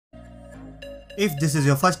If this is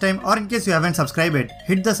your first time or in case you haven't subscribed yet,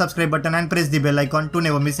 hit the subscribe button and press the bell icon to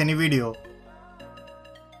never miss any video.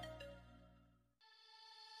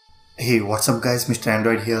 Hey, what's up guys, Mr.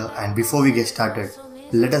 Android here, and before we get started,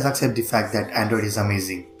 let us accept the fact that Android is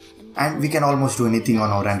amazing and we can almost do anything on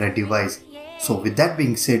our Android device. So with that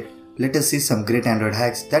being said, let us see some great Android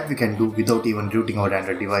hacks that we can do without even rooting our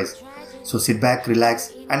Android device. So sit back,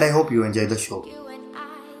 relax, and I hope you enjoy the show.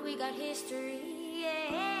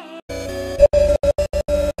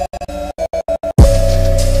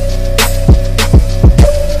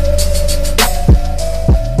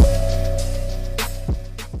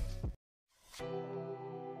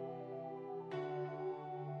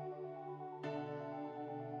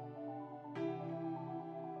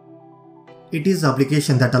 It is the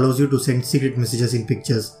application that allows you to send secret messages in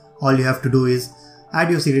pictures. All you have to do is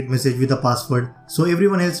add your secret message with a password, so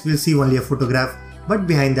everyone else will see only a photograph, but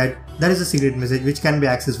behind that there is a secret message which can be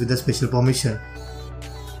accessed with a special permission.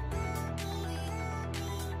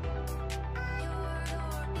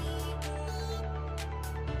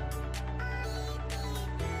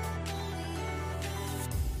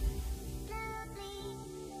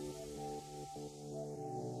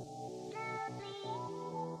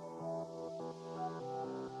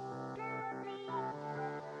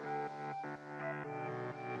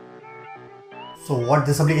 So what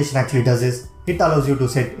this application actually does is, it allows you to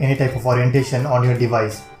set any type of orientation on your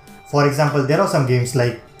device. For example, there are some games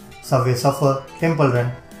like Subway Surfer, Temple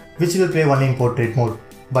Run, which will play only in portrait mode.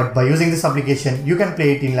 But by using this application, you can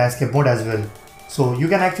play it in landscape mode as well. So you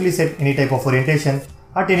can actually set any type of orientation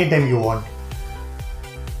at any time you want.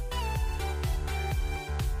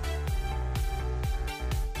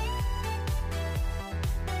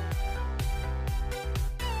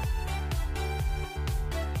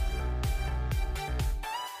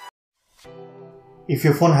 If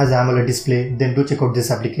your phone has AMOLED display, then do check out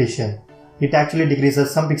this application. It actually decreases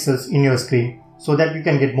some pixels in your screen so that you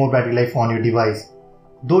can get more battery life on your device.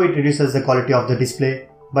 Though it reduces the quality of the display,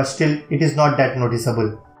 but still it is not that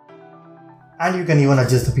noticeable. And you can even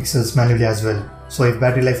adjust the pixels manually as well. So if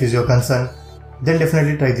battery life is your concern, then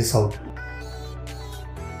definitely try this out.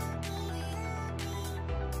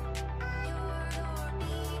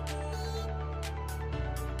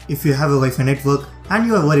 If you have a Wi-Fi network and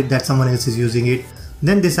you are worried that someone else is using it,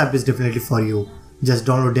 then this app is definitely for you. Just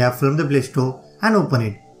download the app from the Play Store and open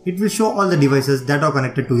it. It will show all the devices that are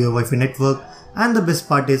connected to your Wi-Fi network, and the best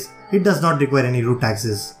part is, it does not require any root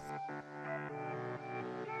access.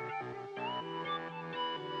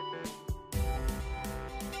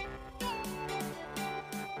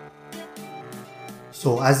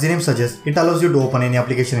 So as the name suggests, it allows you to open any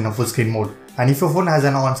application in a full screen mode. And if your phone has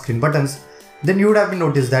an on-screen buttons, then you would have been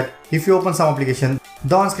noticed that if you open some application,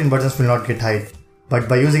 the on-screen buttons will not get hide. But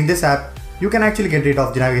by using this app, you can actually get rid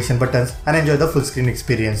of the navigation buttons and enjoy the full screen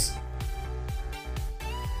experience.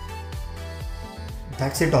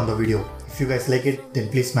 That's it on the video. If you guys like it, then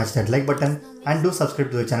please smash that like button and do subscribe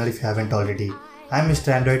to the channel if you haven't already. I'm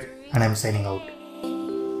Mr. Android and I'm signing out.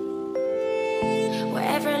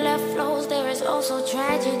 Wherever love flows, there is also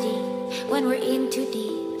tragedy when we're in too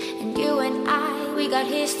deep. And you and I, we got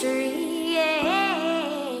history. Yeah.